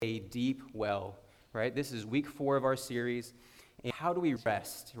deep well, right? This is week 4 of our series. And how do we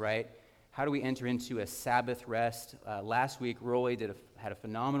rest, right? How do we enter into a Sabbath rest? Last week, Rolly had a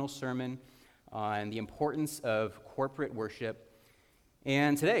phenomenal sermon on the importance of corporate worship.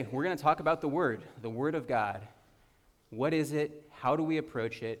 And today, we're going to talk about the Word of God. What is it? How do we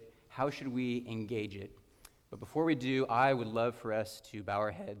approach it? How should we engage it? But before we do, I would love for us to bow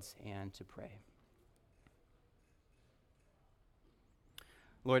our heads and to pray.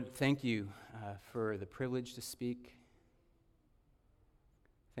 Lord, thank you for the privilege to speak.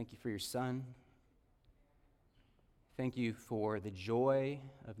 Thank you for your Son. Thank you for the joy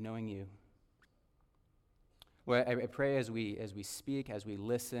of knowing you. Lord, I pray as we speak, as we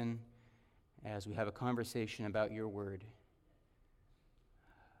listen, as we have a conversation about your word.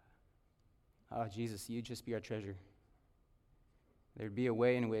 Oh, Jesus, you just be our treasure. There'd be a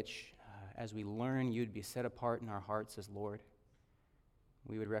way in which, as we learn, you'd be set apart in our hearts as Lord.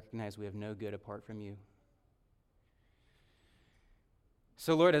 We would recognize we have no good apart from you.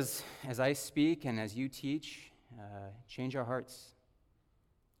 So, Lord, as I speak and as you teach, change our hearts.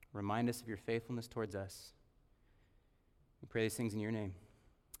 Remind us of your faithfulness towards us. We pray these things in your name.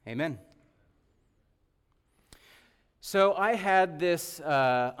 Amen. So I had this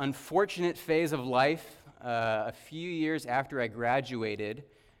unfortunate phase of life a few years after I graduated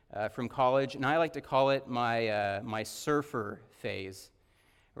from college, and I like to call it my surfer phase,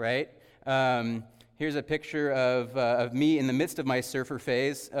 right? Here's a picture of me in the midst of my surfer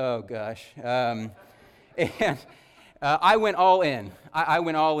phase. Oh, gosh. And I went all in. I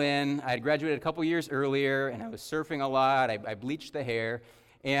went all in. I had graduated a couple years earlier, and I was surfing a lot. I bleached the hair.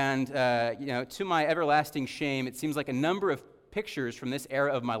 And, to my everlasting shame, it seems like a number of pictures from this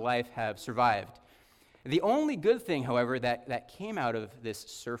era of my life have survived. The only good thing, however, that came out of this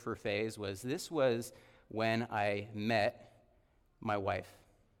surfer phase was when I met my wife,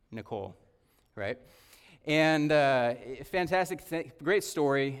 Nicole, right? And fantastic, great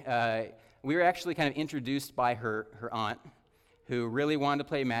story. We were actually kind of introduced by her aunt, who really wanted to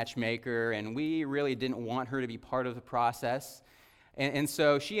play matchmaker, and we really didn't want her to be part of the process. And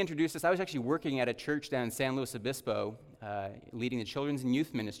so she introduced us. I was actually working at a church down in San Luis Obispo, leading the children's and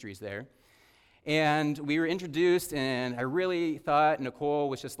youth ministries there. And we were introduced, and I really thought Nicole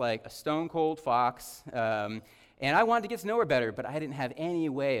was just like a stone-cold fox. And I wanted to get to know her better, but I didn't have any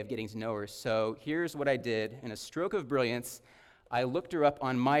way of getting to know her. So here's what I did. In a stroke of brilliance, I looked her up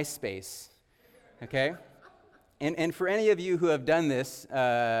on MySpace, okay? And for any of you who have done this,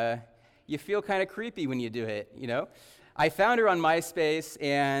 you feel kind of creepy when you do it, you know? I found her on MySpace,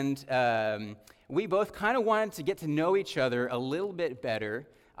 and we both kind of wanted to get to know each other a little bit better.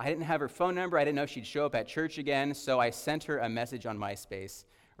 I didn't have her phone number. I didn't know if she'd show up at church again, so I sent her a message on MySpace,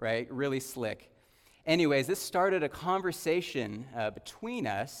 right? Really slick. Anyways, this started a conversation between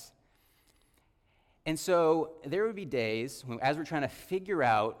us, and so there would be days when, as we're trying to figure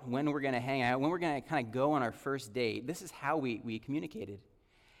out when we're going to hang out, when we're going to kind of go on our first date, this is how we communicated.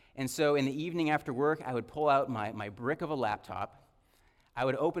 And so in the evening after work, I would pull out my brick of a laptop. I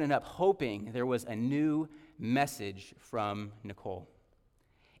would open it up hoping there was a new message from Nicole.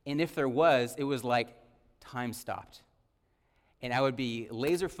 And if there was, it was like time stopped. And I would be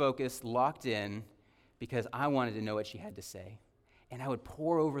laser focused, locked in, because I wanted to know what she had to say. And I would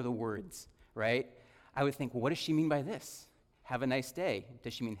pore over the words, right? I would think, well, what does she mean by this? Have a nice day.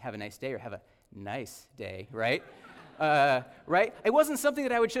 Does she mean have a nice day or have a nice day, right? Right? It wasn't something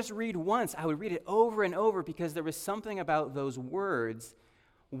that I would just read once. I would read it over and over because there was something about those words.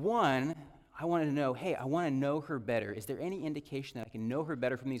 One, I wanted to know, hey, I want to know her better. Is there any indication that I can know her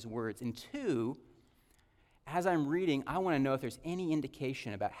better from these words? And two, as I'm reading, I want to know if there's any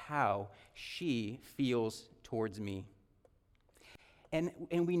indication about how she feels towards me. And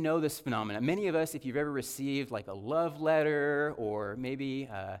we know this phenomenon. Many of us, if you've ever received like a love letter or maybe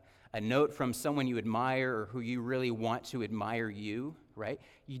a note from someone you admire or who you really want to admire you, right?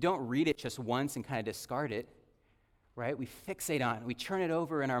 You don't read it just once and kind of discard it, right? We fixate on it. We turn it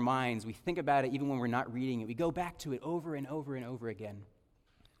over in our minds. We think about it even when we're not reading it. We go back to it over and over and over again.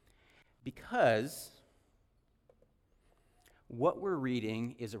 Because what we're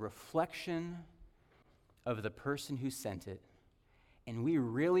reading is a reflection of the person who sent it. And we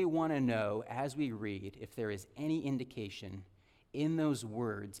really want to know, as we read, if there is any indication in those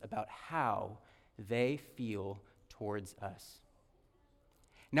words about how they feel towards us.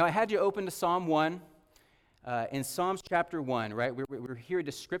 Now, I had you open to Psalm 1. In Psalms chapter 1, right, we're here a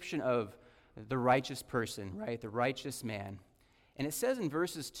description of the righteous person, right, the righteous man. And it says in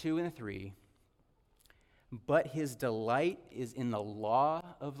verses 2 and 3, "But his delight is in the law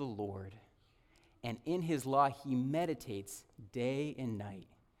of the Lord, and in his law he meditates day and night.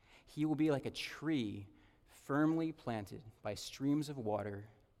 He will be like a tree firmly planted by streams of water,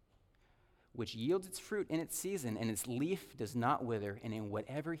 which yields its fruit in its season, and its leaf does not wither, and in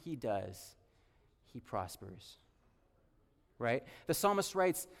whatever he does, he prospers. Right? The psalmist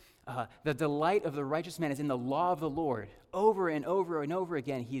writes, the delight of the righteous man is in the law of the Lord. Over and over and over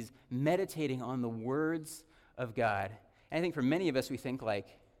again, he's meditating on the words of God. And I think for many of us, we think like,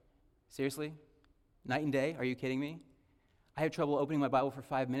 seriously? Night and day? Are you kidding me? I have trouble opening my Bible for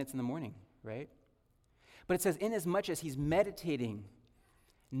 5 minutes in the morning, right? But it says, inasmuch as he's meditating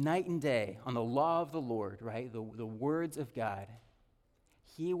night and day on the law of the Lord, right, the words of God,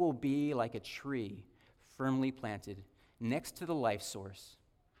 he will be like a tree firmly planted next to the life source,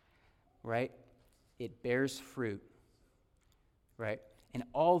 right? It bears fruit, right? And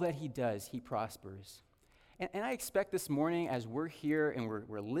all that he does, he prospers. And I expect this morning as we're here and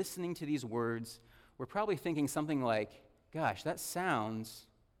we're listening to these words, we're probably thinking something like, gosh, that sounds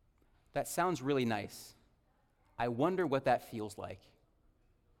really nice. I wonder what that feels like.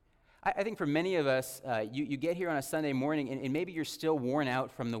 I think for many of us, you get here on a Sunday morning and maybe you're still worn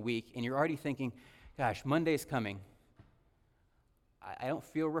out from the week and you're already thinking, gosh, Monday's coming. I don't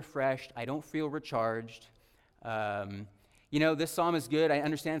feel refreshed. I don't feel recharged. This psalm is good. I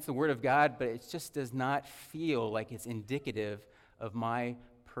understand it's the word of God, but it just does not feel like it's indicative of my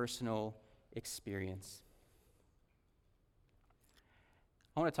personal experience.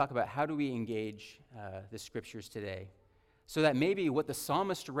 I want to talk about how do we engage the scriptures today so that maybe what the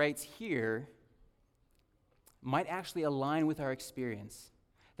psalmist writes here might actually align with our experience.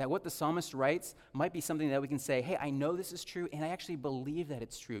 That what the psalmist writes might be something that we can say, hey, I know this is true, and I actually believe that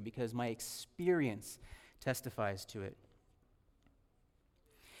it's true because my experience testifies to it.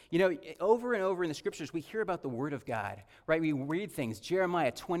 Over and over in the scriptures, we hear about the word of God, right? We read things.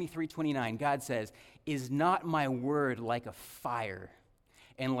 Jeremiah 23:29, God says, is not my word like a fire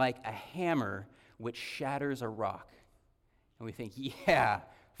and like a hammer which shatters a rock? And we think, yeah,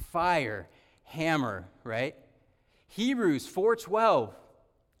 fire, hammer, right? Hebrews 4:12,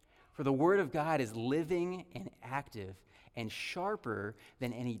 for the word of God is living and active and sharper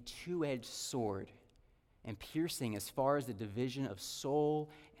than any two-edged sword, and piercing as far as the division of soul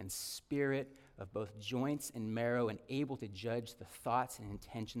and spirit, of both joints and marrow, and able to judge the thoughts and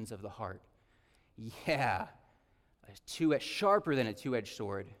intentions of the heart. Yeah, sharper than a two-edged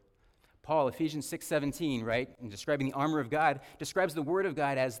sword. Paul, Ephesians 6:17, right, in describing the armor of God, describes the word of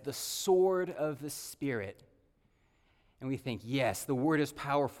God as the sword of the Spirit. And we think, yes, the word is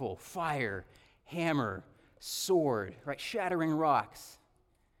powerful. Fire, hammer, sword, right, shattering rocks.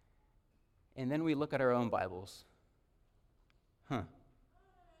 And then we look at our own Bibles.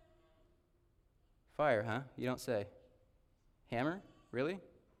 Fire, huh? You don't say. Hammer? Really?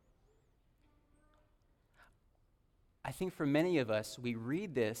 I think for many of us, we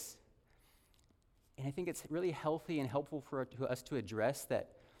read this, and I think it's really healthy and helpful for us to address that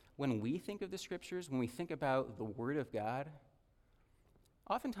when we think of the scriptures, when we think about the Word of God,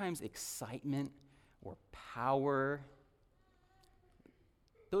 oftentimes excitement or power,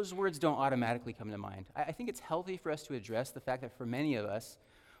 those words don't automatically come to mind. I think it's healthy for us to address the fact that for many of us,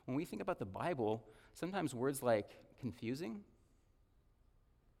 when we think about the Bible, sometimes words like confusing,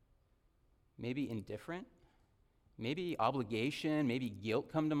 maybe indifferent, maybe obligation, maybe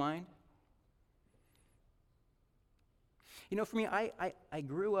guilt come to mind. For me, I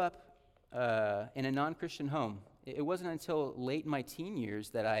grew up in a non-Christian home. It wasn't until late in my teen years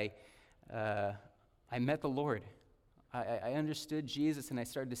that I met the Lord. I understood Jesus, and I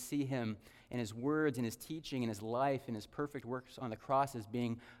started to see him and his words and his teaching and his life and his perfect works on the cross as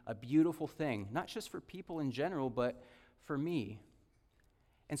being a beautiful thing, not just for people in general, but for me.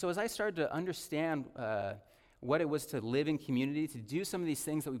 And so as I started to understand what it was to live in community, to do some of these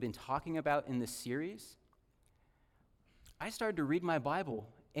things that we've been talking about in this series, I started to read my Bible,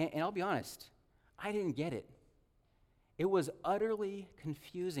 and I'll be honest, I didn't get it. It was utterly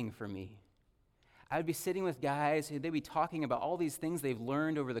confusing for me. I would be sitting with guys, they'd be talking about all these things they've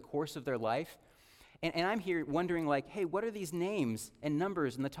learned over the course of their life, and I'm here wondering like, hey, what are these names and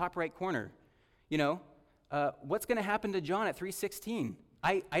numbers in the top right corner? What's going to happen to John at 3:16?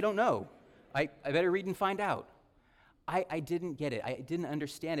 I don't know. I better read and find out. I didn't get it. I didn't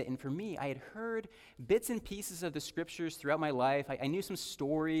understand it. And for me, I had heard bits and pieces of the scriptures throughout my life. I knew some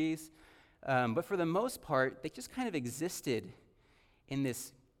stories, but for the most part, they just kind of existed in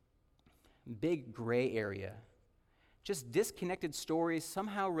this big gray area. Just disconnected stories,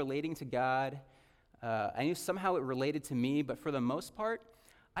 somehow relating to God. I knew somehow it related to me, but for the most part,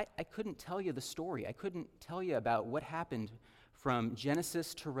 I couldn't tell you the story. I couldn't tell you about what happened from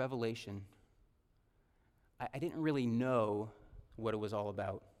Genesis to Revelation. I didn't really know what it was all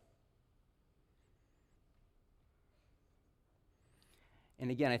about.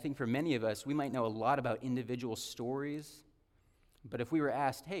 And again, I think for many of us, we might know a lot about individual stories, but if we were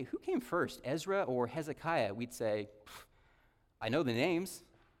asked, hey, who came first, Ezra or Hezekiah? We'd say, I know the names,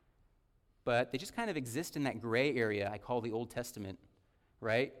 but they just kind of exist in that gray area I call the Old Testament,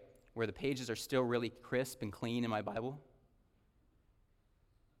 right? Where the pages are still really crisp and clean in my Bible.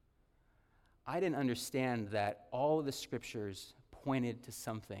 I didn't understand that all of the scriptures pointed to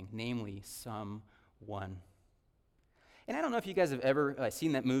something, namely someone. And I don't know if you guys have ever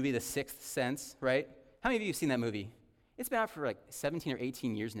seen that movie, The Sixth Sense, right? How many of you have seen that movie? It's been out for like 17 or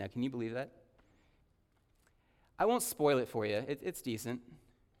 18 years now. Can you believe that? I won't spoil it for you. It's decent.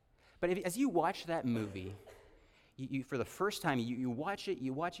 But as you watch that movie, you for the first time, you watch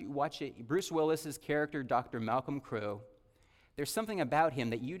it. Bruce Willis's character, Dr. Malcolm Crowe, there's something about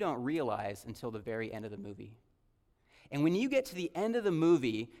him that you don't realize until the very end of the movie. And when you get to the end of the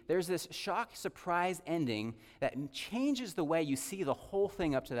movie, there's this shock, surprise ending that changes the way you see the whole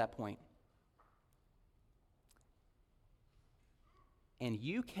thing up to that point. And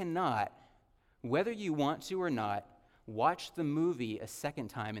you cannot, whether you want to or not, watch the movie a second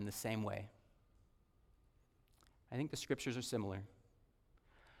time in the same way. I think the scriptures are similar.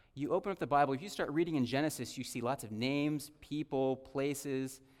 You open up the Bible, if you start reading in Genesis, you see lots of names, people,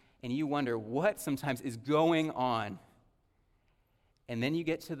 places, and you wonder what sometimes is going on. And then you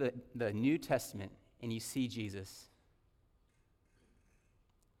get to the New Testament, and you see Jesus.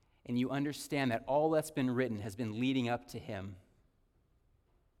 And you understand that all that's been written has been leading up to him.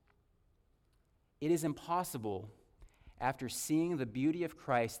 It is impossible, after seeing the beauty of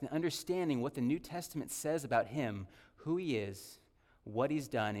Christ and understanding what the New Testament says about him, who he is, what he's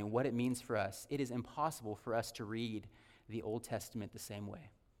done, and what it means for us, it is impossible for us to read the Old Testament the same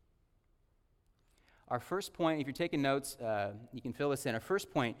way. Our first point, if you're taking notes, you can fill this in. Our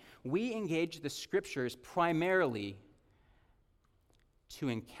first point, we engage the scriptures primarily to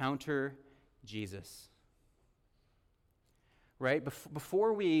encounter Jesus. Right?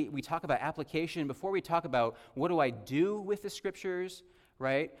 Before we talk about application, before we talk about what do I do with the scriptures,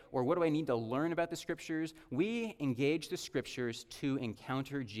 right? Or what do I need to learn about the scriptures? We engage the scriptures to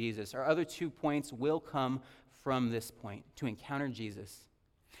encounter Jesus. Our other 2 points will come from this point, to encounter Jesus.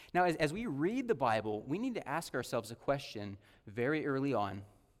 Now, as we read the Bible, we need to ask ourselves a question very early on.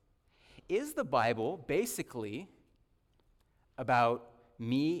 Is the Bible basically about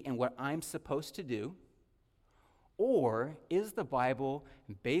me and what I'm supposed to do? Or is the Bible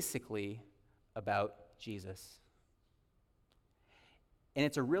basically about Jesus? And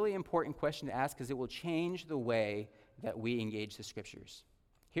it's a really important question to ask because it will change the way that we engage the scriptures.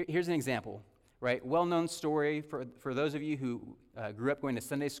 Here's an example, right? Well-known story for those of you who grew up going to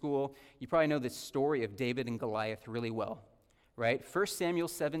Sunday school. You probably know this story of David and Goliath really well, right? 1 Samuel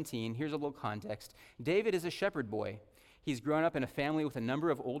 17, here's a little context. David is a shepherd boy. He's grown up in a family with a number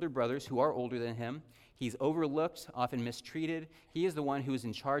of older brothers who are older than him. He's overlooked, often mistreated. He is the one who is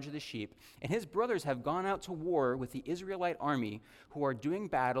in charge of the sheep. And his brothers have gone out to war with the Israelite army who are doing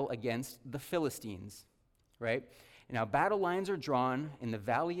battle against the Philistines, right? And now battle lines are drawn in the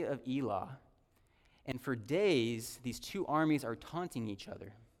valley of Elah. And for days, these two armies are taunting each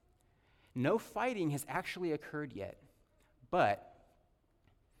other. No fighting has actually occurred yet. But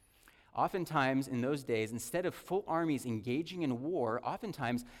oftentimes in those days, instead of full armies engaging in war,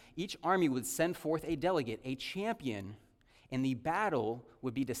 oftentimes each army would send forth a delegate, a champion, and the battle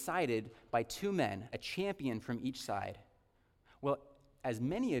would be decided by 2 men, a champion from each side. Well, as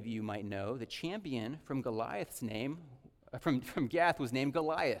many of you might know, the champion from Goliath's name, from Gath was named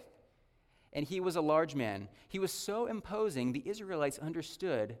Goliath. And he was a large man. He was so imposing, the Israelites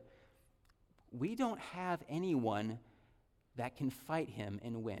understood, we don't have anyone that can fight him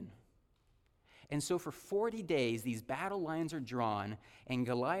and win. And so for 40 days, these battle lines are drawn, and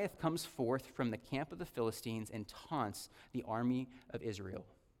Goliath comes forth from the camp of the Philistines and taunts the army of Israel.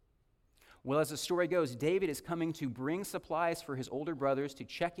 Well, as the story goes, David is coming to bring supplies for his older brothers to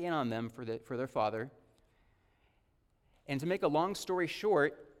check in on them for their father. And to make a long story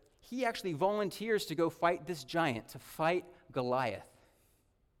short, he actually volunteers to go fight this giant, to fight Goliath.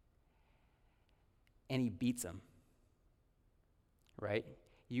 And he beats him, right?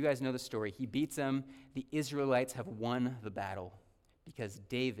 You guys know the story. He beats him. The Israelites have won the battle because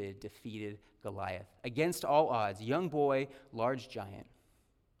David defeated Goliath. Against all odds, young boy, large giant.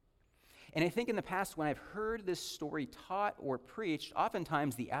 And I think in the past when I've heard this story taught or preached,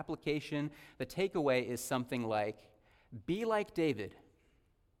 oftentimes the application, the takeaway is something like, be like David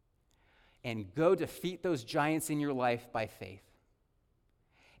and go defeat those giants in your life by faith.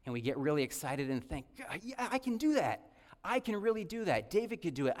 And we get really excited and think, yeah, I can do that. I can really do that. David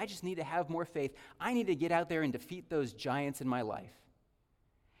could do it. I just need to have more faith. I need to get out there and defeat those giants in my life.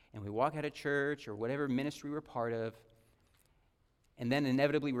 and we walk out of church or whatever ministry we're part of, and then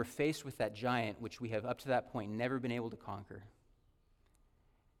inevitably we're faced with that giant which we have up to that point never been able to conquer.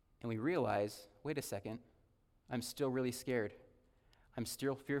 And we realize, wait a second, I'm still really scared. I'm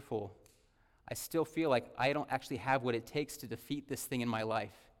still fearful. I still feel like I don't actually have what it takes to defeat this thing in my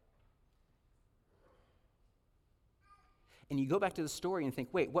life. And you go back to the story and think,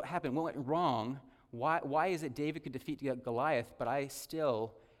 wait, what happened? What went wrong? Why is it David could defeat Goliath, but I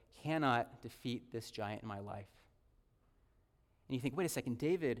still cannot defeat this giant in my life? And you think, wait a second,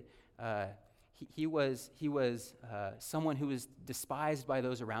 David, he was someone who was despised by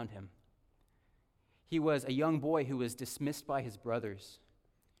those around him. He was a young boy who was dismissed by his brothers.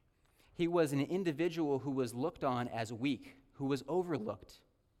 He was an individual who was looked on as weak, who was overlooked.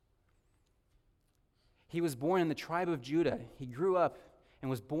 He was born in the tribe of Judah. He grew up and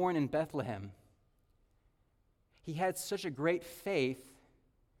was born in Bethlehem. He had such a great faith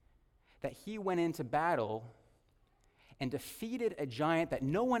that he went into battle and defeated a giant that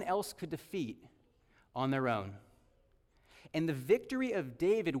no one else could defeat on their own. And the victory of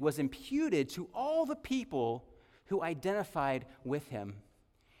David was imputed to all the people who identified with him.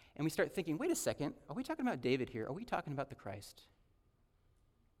 And we start thinking, wait a second, are we talking about David here? Are we talking about the Christ?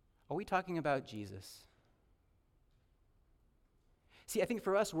 Are we talking about Jesus? See, I think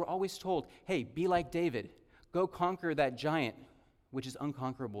for us, we're always told, hey, be like David. Go conquer that giant, which is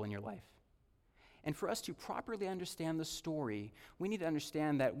unconquerable in your life. And for us to properly understand the story, we need to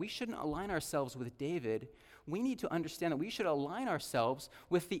understand that we shouldn't align ourselves with David. We need to understand that we should align ourselves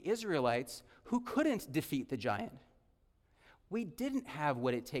with the Israelites who couldn't defeat the giant. We didn't have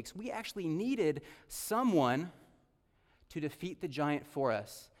what it takes. We actually needed someone to defeat the giant for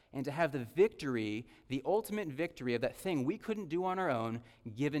us and to have the victory, the ultimate victory of that thing we couldn't do on our own,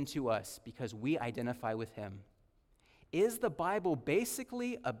 given to us because we identify with him. Is the Bible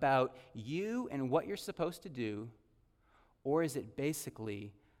basically about you and what you're supposed to do, or is it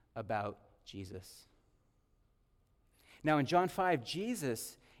basically about Jesus? Now, in John 5,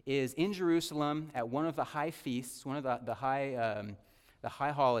 Jesus is in Jerusalem at one of the high feasts, one of the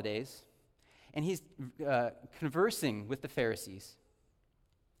high holidays, and he's conversing with the Pharisees,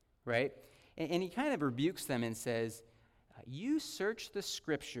 right? And he kind of rebukes them and says, you search the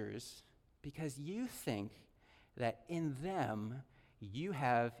scriptures because you think that in them you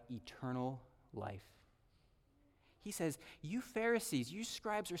have eternal life. He says, you Pharisees, you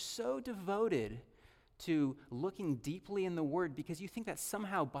scribes are so devoted to looking deeply in the Word because you think that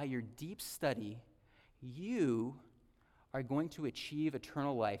somehow by your deep study, you are going to achieve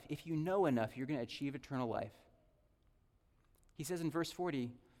eternal life. If you know enough, you're going to achieve eternal life. He says in verse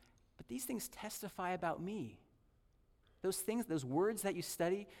 40, but these things testify about me. Those things, those words that you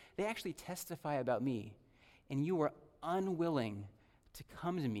study, they actually testify about me. And you are unwilling to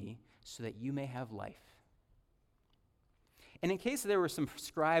come to me so that you may have life. And in case there were some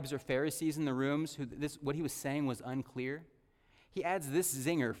scribes or Pharisees in the rooms who what he was saying was unclear, he adds this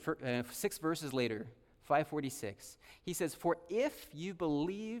zinger 6 verses later, 546. He says, for if you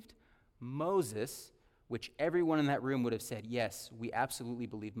believed Moses, which everyone in that room would have said, yes, we absolutely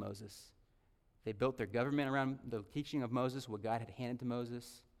believe Moses. They built their government around the teaching of Moses, what God had handed to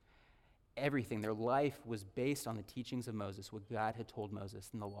Moses. Everything, their life was based on the teachings of Moses, what God had told Moses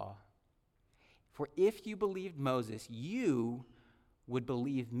in the law. For if you believed Moses, you would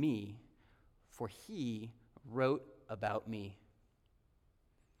believe me, for he wrote about me.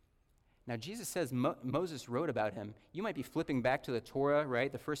 Now, Jesus says Moses wrote about him. You might be flipping back to the Torah,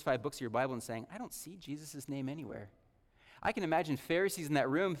 right, the first 5 books of your Bible, and saying, I don't see Jesus' name anywhere. I can imagine Pharisees in that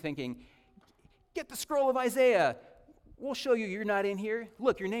room thinking, get the scroll of Isaiah. We'll show you you're not in here.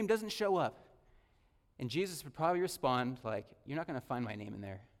 Look, your name doesn't show up. And Jesus would probably respond like, you're not going to find my name in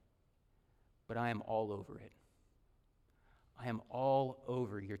there, but I am all over it. I am all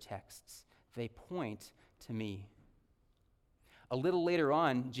over your texts. They point to me. A little later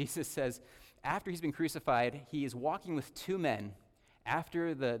on, Jesus says, after he's been crucified, he is walking with 2 men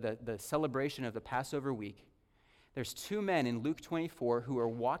after the celebration of the Passover week. There's 2 men in Luke 24 who are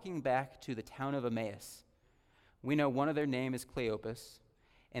walking back to the town of Emmaus. We know one of their name is Cleopas,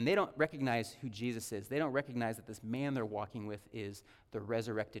 and they don't recognize who Jesus is. They don't recognize that this man they're walking with is the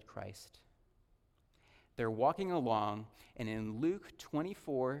resurrected Christ. They're walking along, and in Luke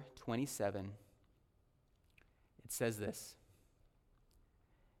 24:27, it says this,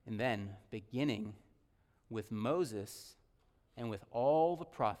 and then, beginning with Moses and with all the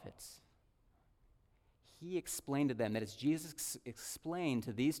prophets, he explained to them, that is, Jesus explained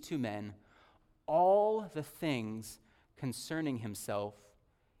to these 2 men all the things concerning himself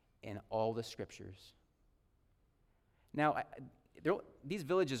in all the scriptures. Now, these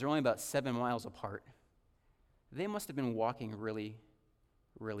villages are only about 7 miles apart. They must have been walking really,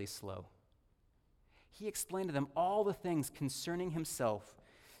 really slow. He explained to them all the things concerning himself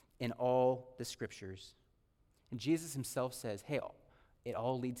in all the scriptures. And Jesus himself says, hey, it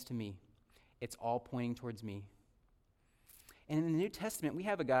all leads to me. It's all pointing towards me. And in the New Testament, we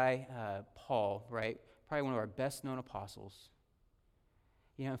have a guy, Paul, right? Probably one of our best-known apostles.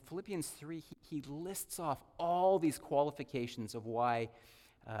 You know, in Philippians 3, he lists off all these qualifications of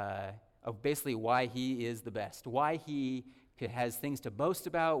basically why he is the best, why he has things to boast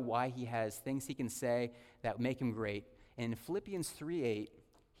about, why he has things he can say that make him great. And in Philippians 3:8,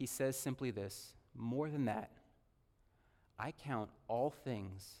 he says simply this: more than that, I count all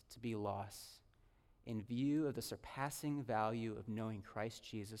things to be loss in view of the surpassing value of knowing Christ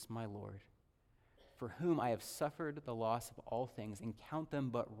Jesus my Lord, for whom I have suffered the loss of all things and count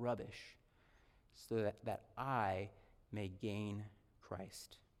them but rubbish, so that I may gain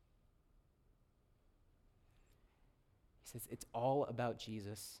Christ. He says it's all about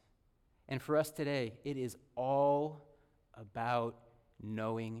Jesus. And for us today, it is all about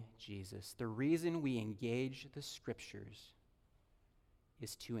knowing Jesus. The reason we engage the scriptures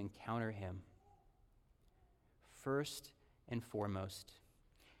is to encounter him. First and foremost.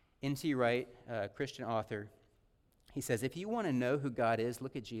 N.T. Wright, a Christian author, he says, if you want to know who God is,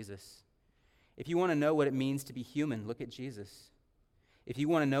 look at Jesus. If you want to know what it means to be human, look at Jesus. If you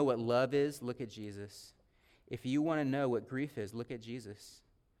want to know what love is, look at Jesus. If you want to know what grief is, look at Jesus.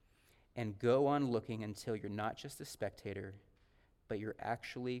 And go on looking until you're not just a spectator, but you're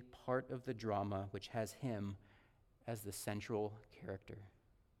actually part of the drama which has him as the central character.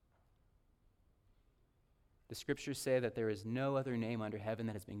 The scriptures say that there is no other name under heaven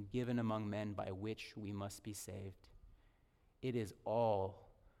that has been given among men by which we must be saved. It is all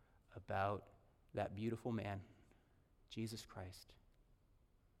about that beautiful man, Jesus Christ.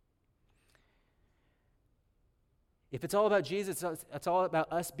 If it's all about Jesus, it's all about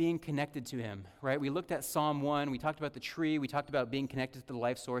us being connected to him, right? We looked at Psalm 1, we talked about the tree, we talked about being connected to the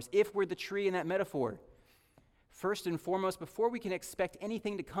life source. If we're the tree in that metaphor, first and foremost, before we can expect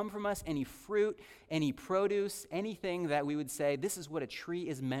anything to come from us, any fruit, any produce, anything that we would say, this is what a tree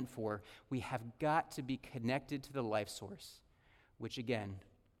is meant for, we have got to be connected to the life source, which again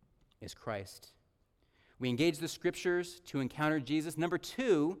is Christ. We engage the scriptures to encounter Jesus. Number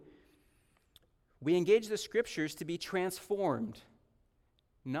 2, we engage the scriptures to be transformed,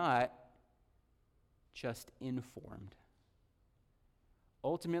 not just informed.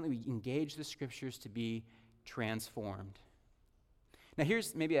 Ultimately, we engage the scriptures to be transformed. Now,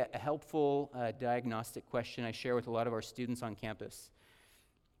 here's maybe a helpful diagnostic question I share with a lot of our students on campus.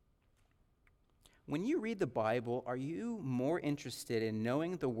 When you read the Bible, are you more interested in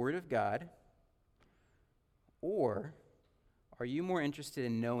knowing the Word of God, or are you more interested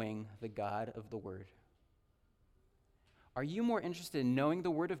in knowing the God of the Word? Are you more interested in knowing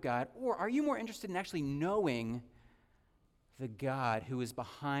the Word of God, or are you more interested in actually knowing the God who is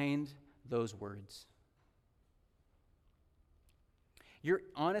behind those words? Your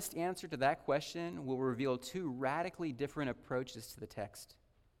honest answer to that question will reveal 2 radically different approaches to the text.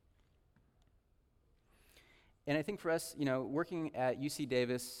 And I think for us, working at UC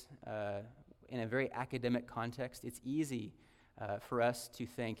Davis in a very academic context, it's easy for us to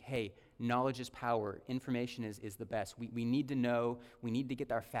think, hey, knowledge is power, information is the best. We need to know, we need to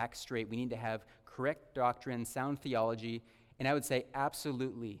get our facts straight, we need to have correct doctrine, sound theology, and I would say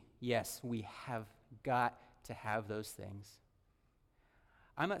absolutely, yes, we have got to have those things.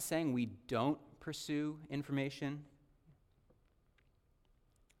 I'm not saying we don't pursue information.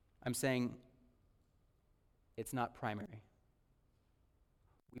 I'm saying it's not primary.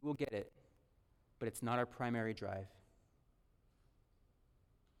 We will get it, but it's not our primary drive.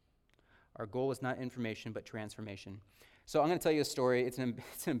 Our goal is not information, but transformation. So I'm going to tell you a story. It's an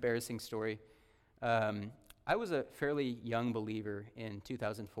embarrassing story. I was a fairly young believer in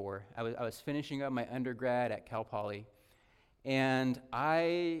 2004. I was finishing up my undergrad at Cal Poly, and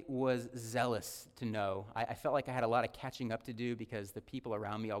I was zealous to know. I felt like I had a lot of catching up to do because the people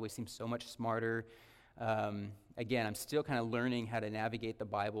around me always seemed so much smarter. Again, I'm still kind of learning how to navigate the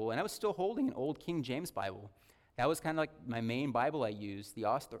Bible, and I was still holding an old King James Bible. That was kind of like my main Bible I used, the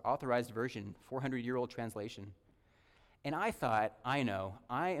authorized version, 400-year-old translation. And I thought, I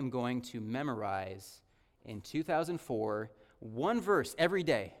am going to memorize in 2004 one verse every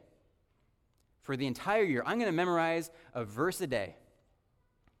day. For the entire year, I'm going to memorize a verse a day.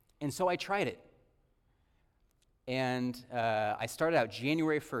 And so I tried it. And I started out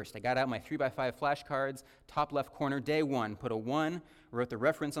January 1st. I got out my 3x5 flashcards, top left corner, day 1, put a 1, wrote the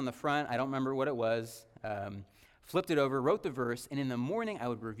reference on the front. I don't remember what it was. flipped it over, wrote the verse, and in the morning I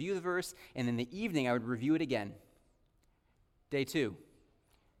would review the verse, and in the evening I would review it again. Day 2.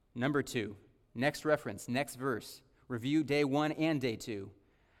 Number 2. Next reference, next verse. Review day 1 and day 2.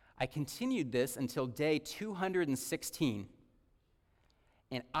 I continued this until day 216.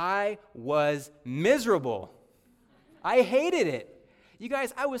 And I was miserable. I hated it. You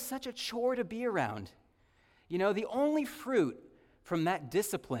guys, I was such a chore to be around. You know, the only fruit from that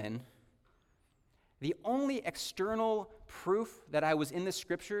discipline, the only external proof that I was in the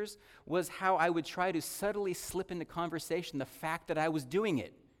scriptures was how I would try to subtly slip into conversation the fact that I was doing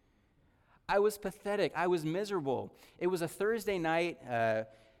it. I was pathetic. I was miserable. It was a Thursday night.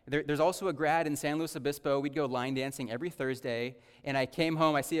 There's also a grad in San Luis Obispo. We'd go line dancing every Thursday. And I came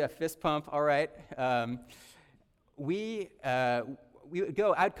home. I see a fist pump. All right. We would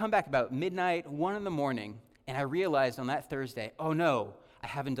go. I'd come back about midnight, 1 in the morning, and I realized on that Thursday, oh no, I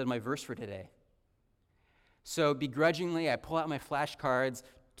haven't done my verse for today. So begrudgingly, I pull out my flashcards,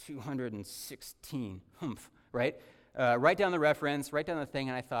 216, right? Write down the reference, write down the thing,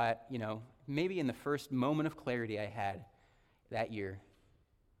 and I thought, maybe in the first moment of clarity I had that year,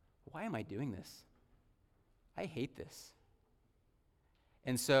 why am I doing this? I hate this.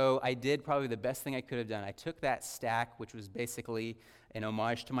 And so I did probably the best thing I could have done. I took that stack, which was basically an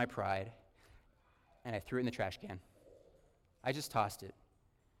homage to my pride, and I threw it in the trash can. I just tossed it.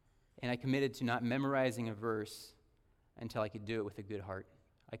 And I committed to not memorizing a verse until I could do it with a good heart.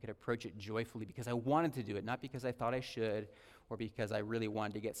 I could approach it joyfully because I wanted to do it, not because I thought I should or because I really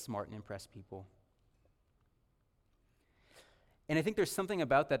wanted to get smart and impress people. And I think there's something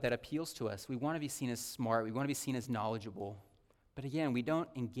about that appeals to us. We want to be seen as smart. We want to be seen as knowledgeable. But again, we don't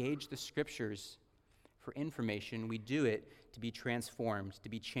engage the scriptures for information. We do it to be transformed, to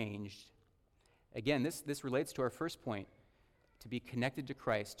be changed. Again, this relates to our first point, to be connected to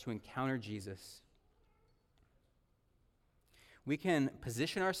Christ, to encounter Jesus. We can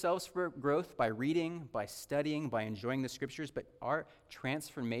position ourselves for growth by reading, by studying, by enjoying the scriptures, but our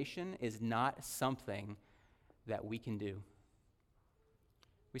transformation is not something that we can do.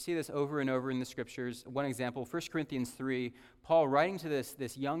 We see this over and over in the scriptures. One example, 1 Corinthians 3, Paul writing to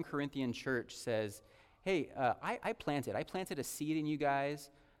this young Corinthian church says, hey, I planted a seed in you guys,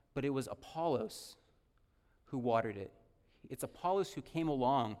 but it was Apollos who watered it. It's Apollos who came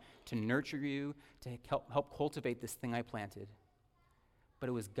along to nurture you, to help cultivate this thing I planted. But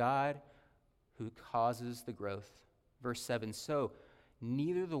it was God who causes the growth. Verse 7, so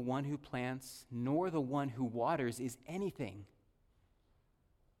neither the one who plants nor the one who waters is anything,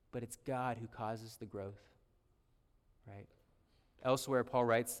 but it's God who causes the growth, right? Elsewhere, Paul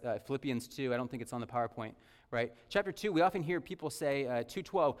writes, Philippians 2, I don't think it's on the PowerPoint, right? Chapter 2, we often hear people say,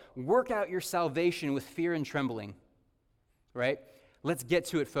 2:12, work out your salvation with fear and trembling, right? Let's get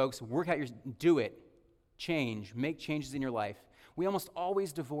to it, folks. Do it. Change. Make changes in your life. We almost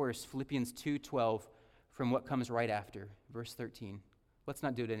always divorce Philippians 2:12 from what comes right after, verse 13. Let's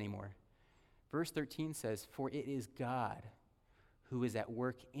not do it anymore. Verse 13 says, for it is God who is at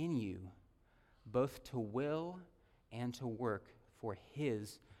work in you, both to will and to work for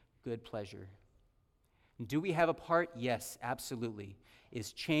his good pleasure. Do we have a part? Yes, absolutely.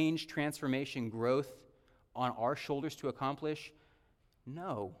 Is change, transformation, growth on our shoulders to accomplish?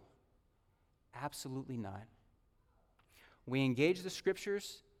 No, absolutely not. We engage the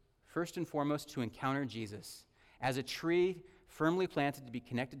scriptures, first and foremost, to encounter Jesus. As a tree firmly planted to be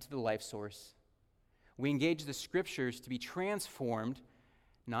connected to the life source, we engage the scriptures to be transformed,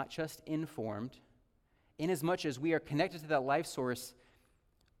 not just informed. Inasmuch as we are connected to that life source,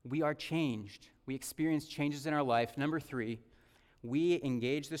 we are changed. We experience changes in our life. Number 3, we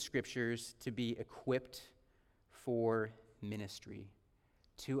engage the scriptures to be equipped for ministry,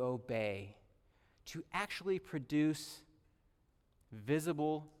 to obey, to actually produce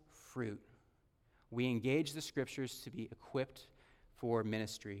visible fruit. We engage the scriptures to be equipped for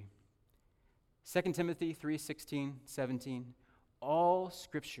ministry. 2 Timothy 3:16, 17, all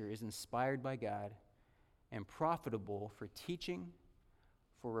scripture is inspired by God and profitable for teaching,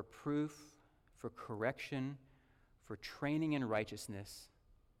 for reproof, for correction, for training in righteousness.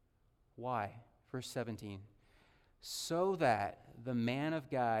 Why? Verse 17, so that the man of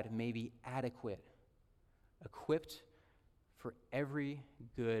God may be adequate, equipped for every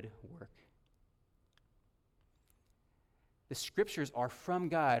good work. The scriptures are from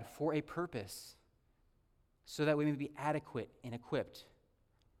God for a purpose, so that we may be adequate and equipped,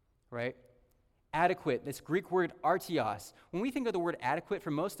 right? Adequate, this Greek word artios. When we think of the word adequate,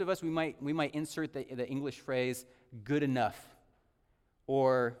 for most of us, we might insert the English phrase good enough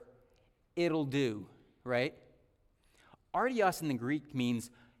or it'll do, right? Artios in the Greek means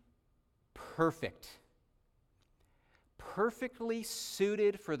perfect, perfectly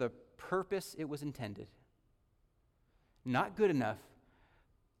suited for the purpose it was intended. Not good enough,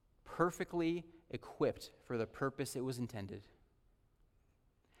 perfectly equipped for the purpose it was intended.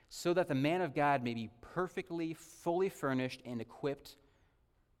 So that the man of God may be perfectly, fully furnished and equipped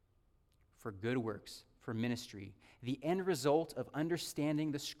for good works, for ministry. The end result of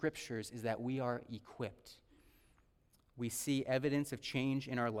understanding the Scriptures is that we are equipped. We see evidence of change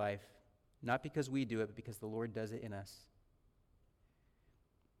in our life, not because we do it, but because the Lord does it in us.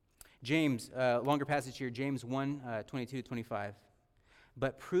 James, longer passage here, James 1, 22-25.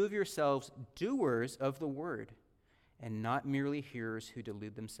 But prove yourselves doers of the word, and not merely hearers who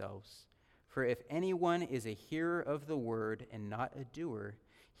delude themselves. For if anyone is a hearer of the word and not a doer,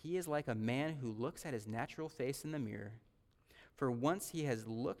 he is like a man who looks at his natural face in the mirror. For once he has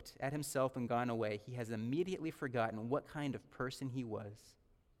looked at himself and gone away, he has immediately forgotten what kind of person he was.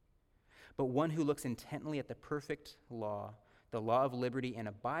 But one who looks intently at the perfect law, the law of liberty, and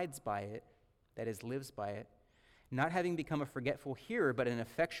abides by it, that is, lives by it, not having become a forgetful hearer, but an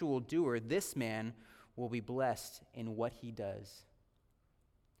effectual doer, this man will be blessed in what he does.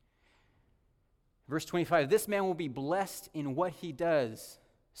 Verse 25, this man will be blessed in what he does.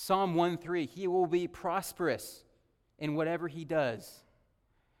 Psalm 1:3, he will be prosperous in whatever he does.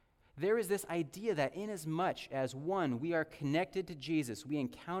 There is this idea that inasmuch as, one, we are connected to Jesus, we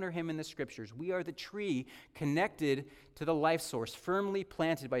encounter him in the Scriptures, we are the tree connected to the life source, firmly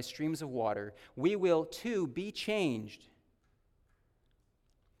planted by streams of water, we will, two, be changed.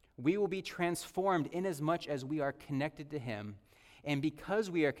 We will be transformed inasmuch as we are connected to him. And because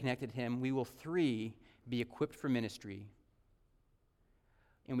we are connected to him, we will, three, be equipped for ministry.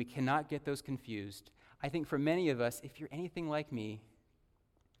 And we cannot get those confused. I think for many of us, if you're anything like me,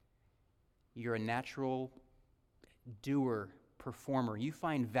 you're a natural doer, performer. You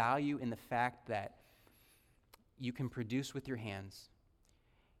find value in the fact that you can produce with your hands.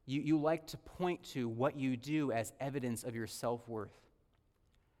 You like to point to what you do as evidence of your self-worth.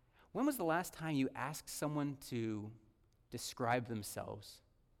 When was the last time you asked someone to describe themselves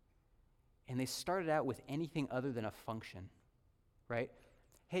and they started out with anything other than a function, right?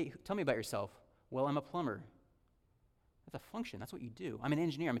 Hey, tell me about yourself. Well, I'm a plumber. That's a function. That's what you do. I'm an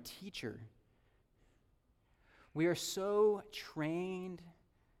engineer. I'm a teacher. We are so trained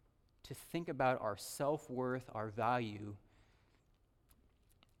to think about our self-worth, our value,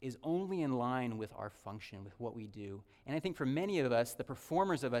 is only in line with our function, with what we do. And I think for many of us, the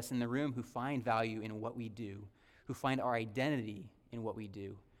performers of us in the room who find value in what we do, who find our identity in what we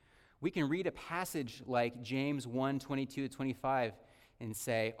do, we can read a passage like James 1, 22-25 and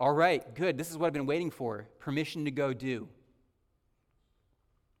say, all right, good, this is what I've been waiting for, permission to go do.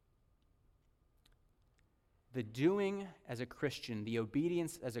 The doing as a Christian, the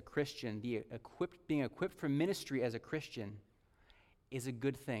obedience as a Christian, being equipped for ministry as a Christian is a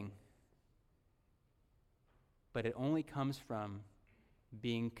good thing. But it only comes from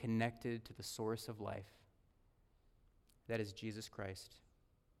being connected to the source of life. That is Jesus Christ.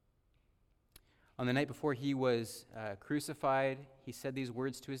 On the night before he was crucified, he said these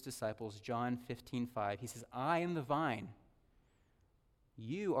words to his disciples, John 15:5. He says, I am the vine,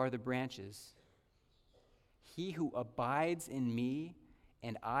 you are the branches. He who abides in me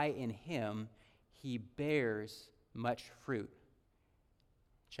and I in him, he bears much fruit.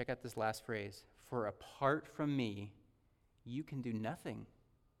 Check out this last phrase. For apart from me, you can do nothing.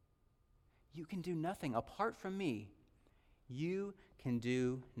 You can do nothing. Apart from me, you can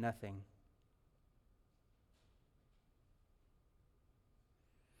do nothing.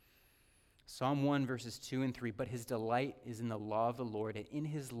 Psalm 1, verses 2 and 3, but his delight is in the law of the Lord, and in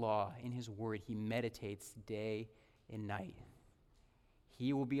his law, in his word, he meditates day and night.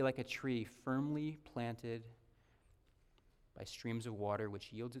 He will be like a tree firmly planted by streams of water,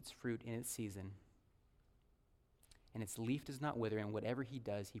 which yields its fruit in its season. And its leaf does not wither, and whatever he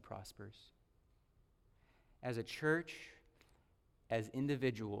does, he prospers. As a church, as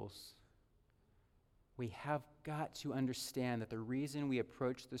individuals, we have got to understand that the reason we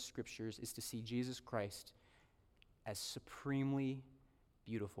approach the Scriptures is to see Jesus Christ as supremely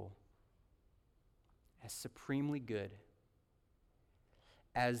beautiful, as supremely good,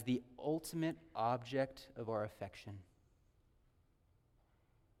 as the ultimate object of our affection.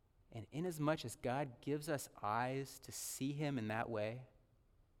 And inasmuch as God gives us eyes to see him in that way,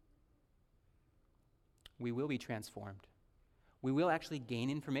 we will be transformed. We will actually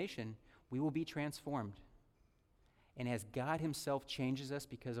gain information. We will be transformed. And as God himself changes us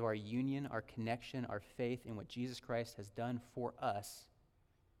because of our union, our connection, our faith in what Jesus Christ has done for us,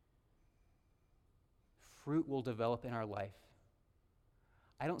 fruit will develop in our life.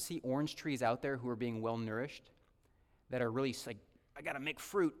 I don't see orange trees out there who are being well nourished. that are really like, I got to make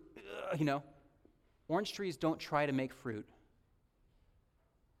fruit, you know. Orange trees don't try to make fruit.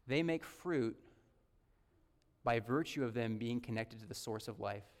 They make fruit by virtue of them being connected to the source of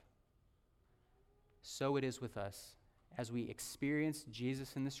life. So it is with us. As we experience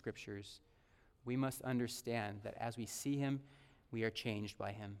Jesus in the Scriptures, we must understand that as we see him, we are changed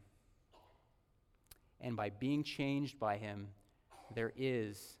by him. And by being changed by him, there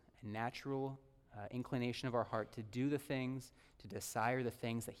is a natural inclination of our heart to do the things, to desire the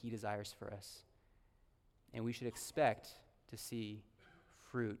things that he desires for us. And we should expect to see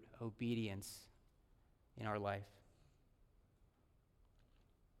fruit, obedience in our life.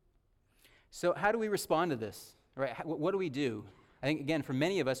 So how do we respond to this? Right? What do we do? I think, again, for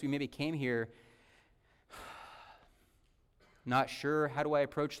many of us, we maybe came here not sure, how do I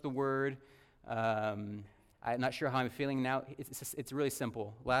approach the word? I'm not sure how I'm feeling now. It's really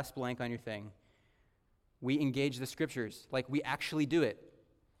simple. Last blank on your thing. We engage the Scriptures, like we actually do it,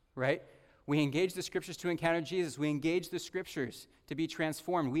 right? We engage the Scriptures to encounter Jesus. We engage the Scriptures to be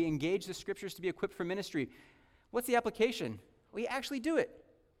transformed. We engage the Scriptures to be equipped for ministry. What's the application? We actually do it.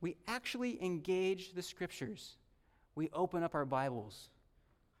 We actually engage the Scriptures. We open up our Bibles.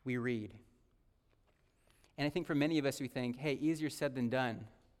 We read. And I think for many of us, we think, hey, easier said than done.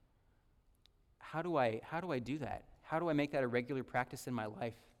 How do I do that? How do I make that a regular practice in my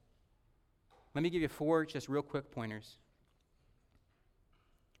life? Let me give you 4 just real quick pointers.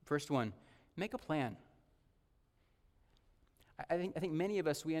 First one, make a plan. I think many of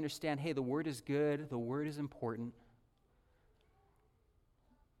us, we understand, hey, the Word is good, the Word is important.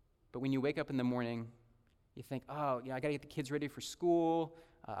 But when you wake up in the morning, you think, oh, I got to get the kids ready for school.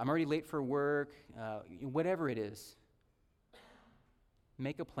 I'm already late for work. Whatever it is,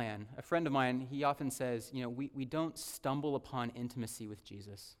 make a plan. A friend of mine, he often says, we don't stumble upon intimacy with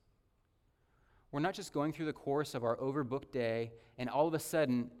Jesus. We're not just going through the course of our overbooked day and all of a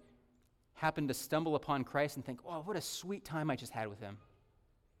sudden happen to stumble upon Christ and think, oh, what a sweet time I just had with him,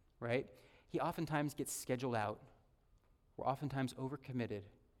 right? He oftentimes gets scheduled out. We're oftentimes overcommitted.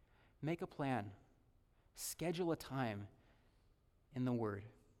 Make a plan. Schedule a time in the Word.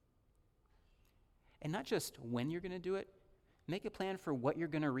 And not just when you're going to do it, make a plan for what you're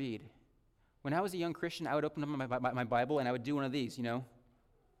going to read. When I was a young Christian, I would open up my Bible and I would do one of these,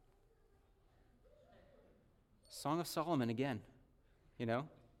 Song of Solomon again,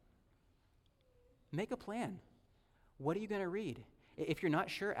 Make a plan. What are you going to read? If you're not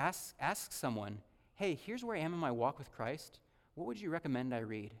sure, ask someone, hey, here's where I am in my walk with Christ. What would you recommend I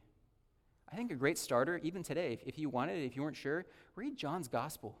read? I think a great starter, even today, if you wanted it, if you weren't sure, read John's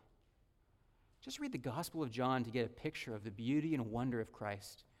Gospel. Just read the Gospel of John to get a picture of the beauty and wonder of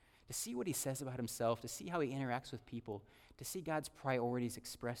Christ, to see what he says about himself, to see how he interacts with people, to see God's priorities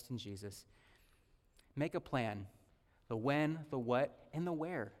expressed in Jesus. Make a plan. The when, the what, and the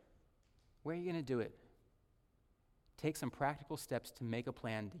where. Where are you going to do it? Take some practical steps to make a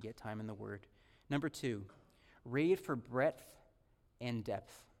plan to get time in the Word. Number 2, read for breadth and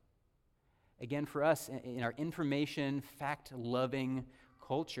depth. Again, for us, in our information, fact-loving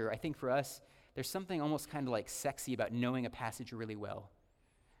culture, I think for us, there's something almost kind of like sexy about knowing a passage really well,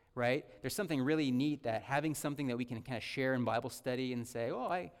 right? There's something really neat that having something that we can kind of share in Bible study and say, oh,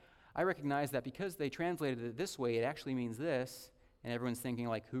 I recognize that because they translated it this way, it actually means this, and everyone's thinking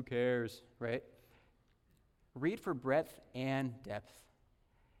like, who cares, right? Read for breadth and depth.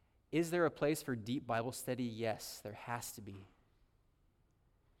 Is there a place for deep Bible study? Yes, there has to be.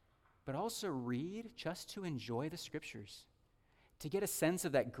 But also read just to enjoy the Scriptures, to get a sense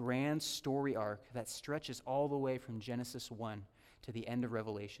of that grand story arc that stretches all the way from Genesis 1 to the end of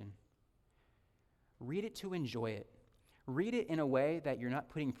Revelation. Read it to enjoy it. Read it in a way that you're not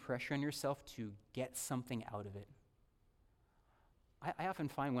putting pressure on yourself to get something out of it. I often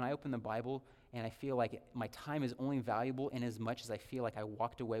find when I open the Bible and I feel like my time is only valuable in as much as I feel like I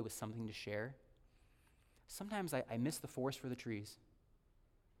walked away with something to share, sometimes I miss the forest for the trees.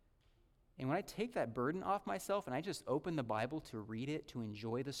 And when I take that burden off myself and I just open the Bible to read it, to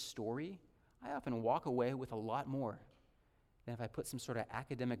enjoy the story, I often walk away with a lot more than if I put some sort of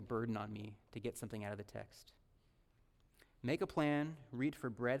academic burden on me to get something out of the text. Make a plan, read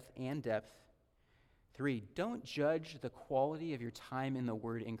for breadth and depth. 3, don't judge the quality of your time in the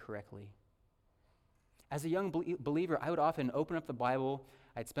Word incorrectly. As a young believer, I would often open up the Bible,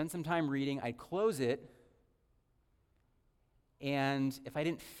 I'd spend some time reading, I'd close it, and if I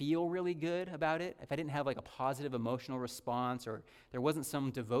didn't feel really good about it, if I didn't have like a positive emotional response, or there wasn't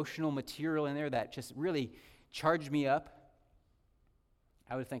some devotional material in there that just really charged me up,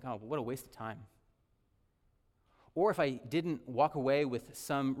 I would think, oh, what a waste of time. Or if I didn't walk away with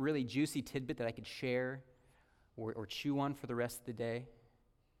some really juicy tidbit that I could share, or chew on for the rest of the day,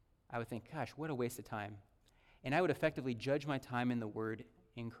 I would think, gosh, what a waste of time. And I would effectively judge my time in the Word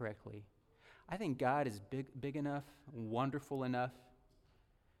incorrectly. I think God is big enough, wonderful enough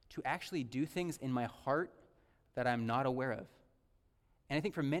to actually do things in my heart that I'm not aware of. And I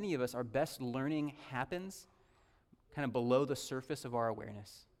think for many of us, our best learning happens kind of below the surface of our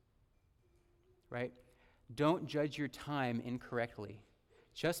awareness, right? Don't judge your time incorrectly.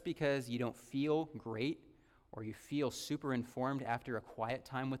 Just because you don't feel great or you feel super informed after a quiet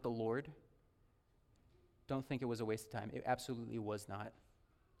time with the Lord, don't think it was a waste of time. It absolutely was not.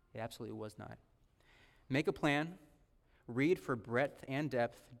 It absolutely was not. Make a plan. Read for breadth and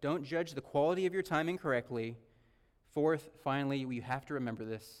depth. Don't judge the quality of your time incorrectly. Fourth, finally, you have to remember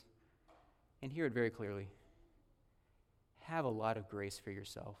this and hear it very clearly. Have a lot of grace for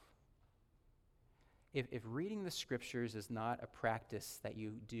yourself. If reading the scriptures is not a practice that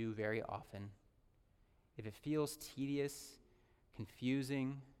you do very often, if it feels tedious,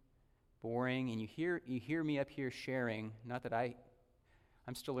 confusing, boring, and you hear me up here sharing, not that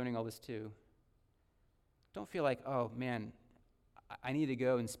I'm still learning all this too, don't feel like, oh man, I need to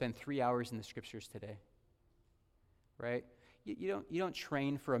go and spend 3 hours in the scriptures today, right? You don't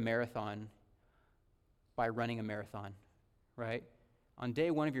train for a marathon by running a marathon, right? On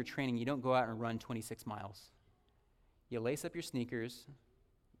day one of your training, you don't go out and run 26 miles. You lace up your sneakers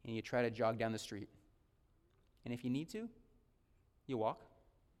and you try to jog down the street. And if you need to, you walk.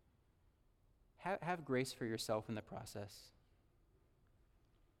 Have grace for yourself in the process.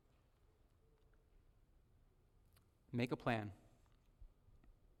 Make a plan.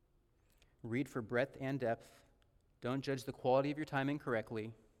 Read for breadth and depth. Don't judge the quality of your time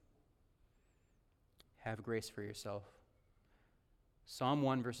incorrectly. Have grace for yourself. Psalm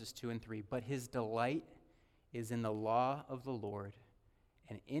 1, verses 2 and 3. But his delight is in the law of the Lord,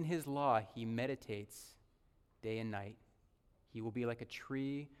 and in his law he meditates day and night. He will be like a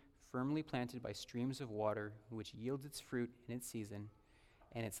tree firmly planted by streams of water, which yields its fruit in its season,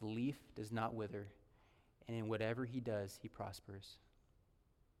 and its leaf does not wither, and in whatever he does, he prospers.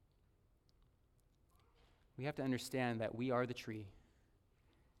 We have to understand that we are the tree.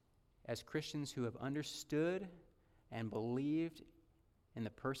 As Christians who have understood and believed in the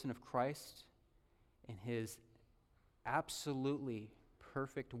person of Christ, in his absolutely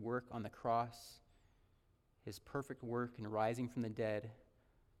perfect work on the cross, his perfect work in rising from the dead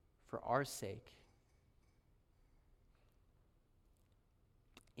for our sake,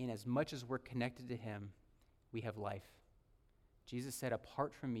 in as much as we're connected to him, we have life. Jesus said,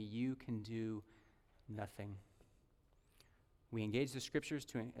 apart from me, you can do nothing. We engage the scriptures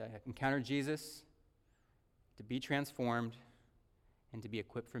to encounter Jesus, to be transformed, and to be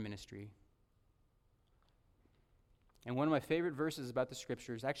equipped for ministry. And one of my favorite verses about the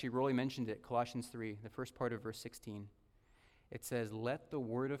scriptures, actually Rolly mentioned it, Colossians 3, the first part of verse 16. It says, let the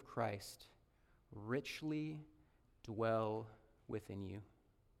word of Christ richly dwell within you.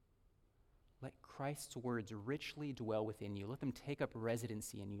 Let Christ's words richly dwell within you. Let them take up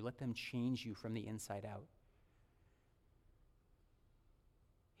residency in you. Let them change you from the inside out.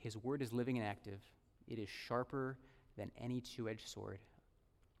 His word is living and active. It is sharper than any two-edged sword.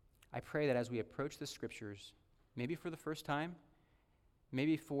 I pray that as we approach the scriptures, maybe for the first time,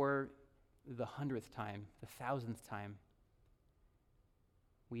 maybe for the 100th time, the 1,000th time,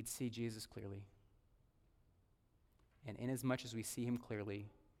 we'd see Jesus clearly. And inasmuch as we see him clearly,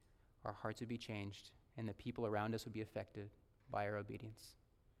 our hearts would be changed, and the people around us would be affected by our obedience.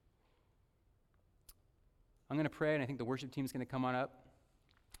 I'm going to pray, and I think the worship team is going to come on up.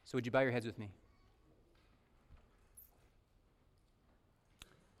 So would you bow your heads with me?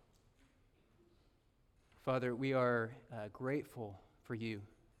 Father, we are grateful for you.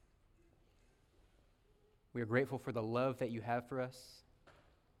 We are grateful for the love that you have for us.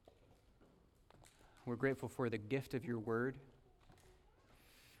 We're grateful for the gift of your word,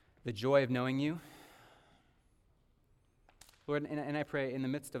 the joy of knowing you. Lord, and I pray in the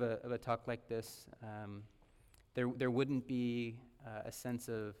midst of a talk like this, there wouldn't be a sense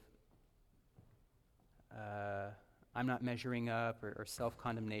of I'm not measuring up or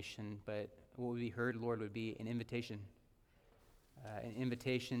self-condemnation, but what would be heard, Lord, would be an invitation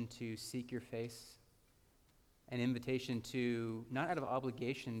to seek your face, an invitation to, not out of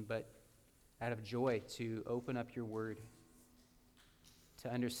obligation, but out of joy, to open up your word,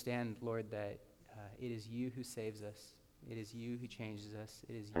 to understand, Lord, that it is you who saves us. It is you who changes us.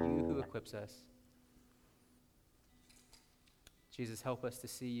 It is you who equips us. Jesus, help us to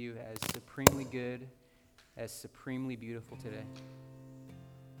see you as supremely good, as supremely beautiful today.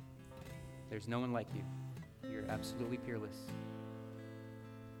 There's no one like you. You're absolutely peerless.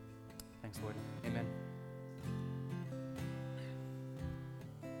 Thanks, Lord. Amen.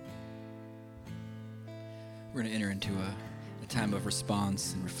 We're going to enter into a time of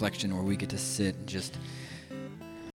response and reflection where we get to sit and just